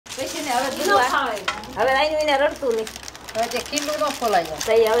હવે હવે આઈને રડતું નહીં હવે તે ખીલું ન ખોલાય જાય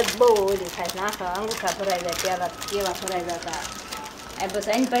તઈ હવે બહુ ઓલી થાય નાખા અંગૂઠા ભરાઈ જાય ત્યારે કેવા ભરાઈ જતા આ બસ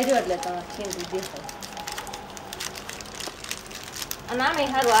આઈને ભર્યો એટલે તમે ખીલું દેખાય અને આમે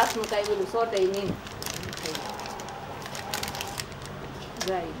સારું હાથનું કાંઈ બધું સોટે નહીં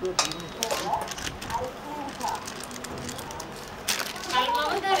જાય ગોઠવી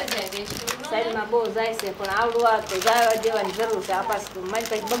સાઈડમાં બહુ જાય છે પણ આવડું આ તો જવા દેવાની જરૂર છે આ પાછું મારી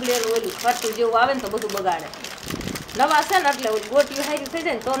પાસે બગડેલું ઓલું ખર્ચું જેવું આવે ને તો બધું બગાડે નવા છે ને એટલે ગોટીઓ હારી થઈ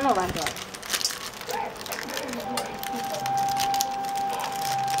જાય ને તો ન વાંધો આવે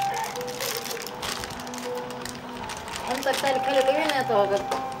અંતર તારી ખાલી લેવી ને તો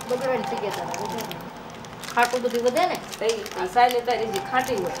બગડવાની થઈ ગયા ખાટું બધું વધે ને સાઈલે તારી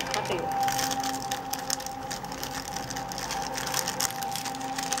ખાટી હોય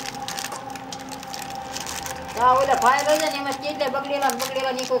હા ઓલા ભાઈ રહી જાય ને એમાં કેટલે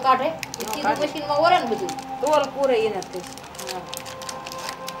બગડેલા ની કોઈ કાઢે સીધું મશીનમાં ઓરે ને બધું તોલ પૂરે એને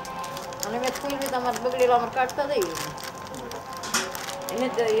અને મેં ફૂલ બી તમારે બગડેલા અમારે કાઢતા જઈએ એને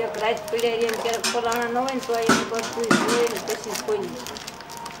તો એક રાત પીડ્યા રહીએ ક્યારેક ફલાણા ન હોય ને તો એને બધું જોઈએ ને પછી કોઈ નહીં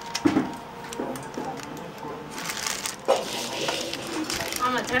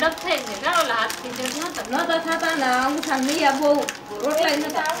આમાં ઝડપ થઈ છે કે ઓલા હાથથી ઝડપ નતા થતા ને અંગૂઠા મિયા બહુ રોટલા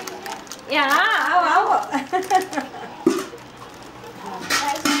નતા હા આવો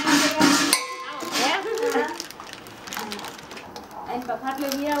ખાટલે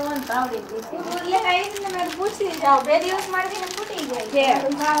ગયા હોય ને તાવડી પૂછી જાઓ 2 દિવસ મારી ફૂટી જાય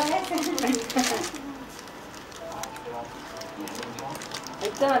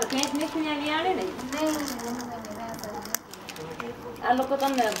તમારે પેન્ટ નથી આડે ને આ લોકો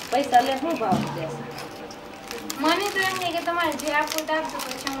તમને પૈસા લે શું ભાવ દે મને તો એમ નહીં કે તમારે જે આપવું આપજો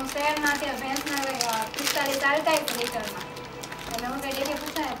પછી હું શહેરમાં ત્યાં ભેંસના 45 ચાલતા લીટરમાં એટલે હું કઈ ડેકે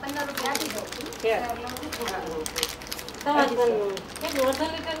પૂછાય 15 રૂપિયા આપી દઉં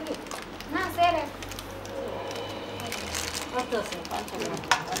ના શેરે 500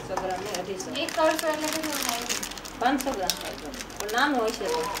 ગ્રામ ને 250 એક કરશો એટલે કેટલું થાય 500 ગ્રામ પણ નાનું હોય છે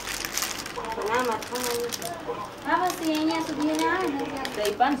હા બસ અહીંયા સુધી એને આવે ને તો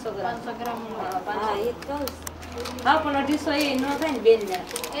 500 ગ્રામ 500 ગ્રામ હા એ તો હા પણ 250 એ ન થાય ને બેન ને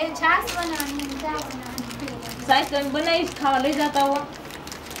એ છાશ બનાવવાની ચા બનાવવાની સાઈઝ તમે બનાવી ખાવા લઈ જતા હો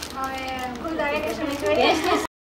હવે ખુલ્લા વેકેશન જોઈ